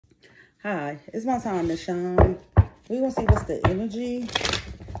Hi, it's my time to shine. We gonna see what's the energy.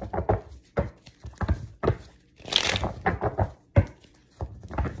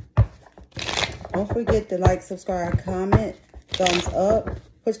 Don't forget to like, subscribe, comment, thumbs up.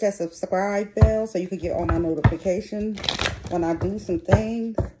 Push that subscribe bell so you can get all my notifications when I do some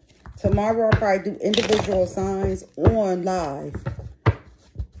things. Tomorrow I'll probably do individual signs on live.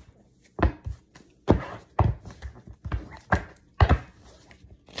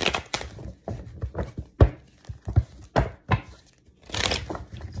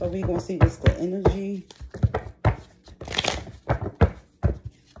 So we're going to see what's the energy.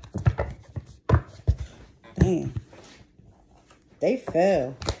 Damn. They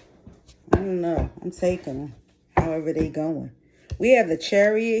fell. I don't know. I'm taking them. However they going. We have the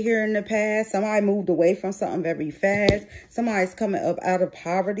Chariot here in the past. Somebody moved away from something very fast. Somebody's coming up out of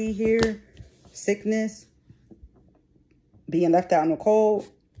poverty here. Sickness. Being left out in the cold.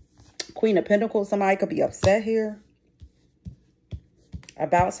 Queen of Pentacles. Somebody could be upset here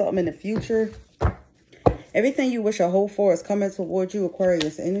about something in the future. Everything you wish or hope for is coming towards you,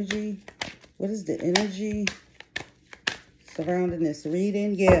 Aquarius energy. What is the energy surrounding this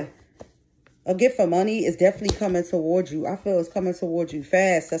reading? Yeah. A gift for money is definitely coming towards you. I feel it's coming towards you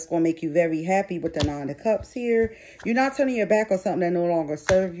fast. That's going to make you very happy with the Nine of Cups here. You're not turning your back on something that no longer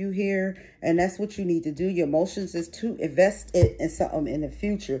serves you here. And that's what you need to do. Your emotions is to invest it in something in the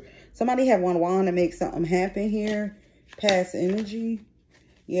future. Somebody have one wand to make something happen here. Past energy.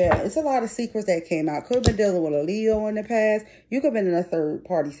 Yeah, it's a lot of secrets that came out. Could have been dealing with a Leo in the past. You could have been in a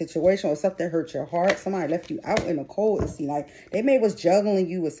third-party situation or something hurt your heart. Somebody left you out in the cold. It seemed like they may was juggling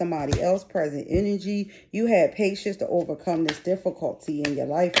you with somebody else, present energy. You had patience to overcome this difficulty in your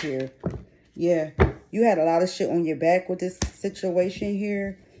life here. Yeah, you had a lot of shit on your back with this situation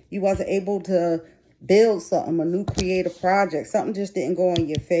here. You wasn't able to build something, a new creative project. Something just didn't go in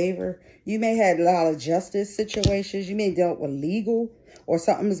your favor. You may have had a lot of justice situations. You may have dealt with legal, or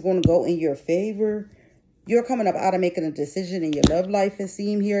something is going to go in your favor. You're coming up out of making a decision in your love life, it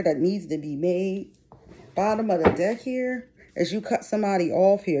seems here, that needs to be made. Bottom of the deck here, as you cut somebody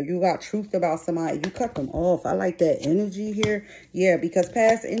off here. You got truth about somebody. You cut them off. I like that energy here. Yeah, because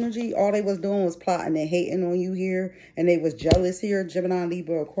past energy, all they was doing was plotting and hating on you here. And they was jealous here. Gemini,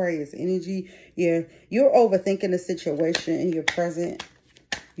 Libra, Aquarius energy. Yeah, you're overthinking the situation in your present.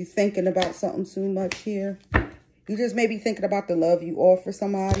 You thinking about something too much here. You just may be thinking about the love you offer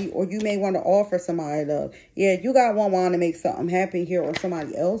somebody, or you may want to offer somebody love. Yeah, you got one want to make something happen here, or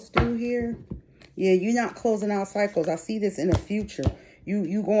somebody else do here. Yeah, you're not closing out cycles. I see this in the future.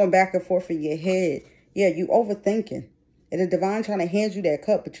 You going back and forth in your head. Yeah, you overthinking. And the divine trying to hand you that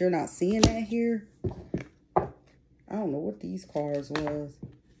cup, but you're not seeing that here. I don't know what these cards was.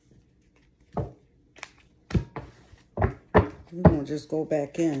 We're going to just go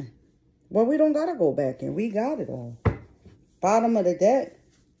back in. Well, we don't got to go back in. We got it all. Bottom of the deck.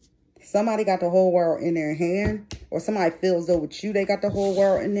 Somebody got the whole world in their hand. Or somebody feels though with you, they got the whole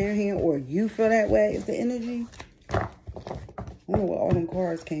world in their hand. Or you feel that way is the energy. I don't know where all them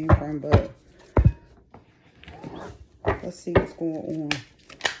cards came from, but let's see what's going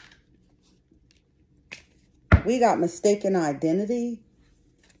on. We got mistaken identity.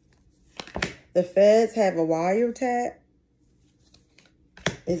 The feds have a wiretap.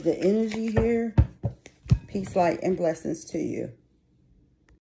 Is the energy here. Peace, light, and blessings to you.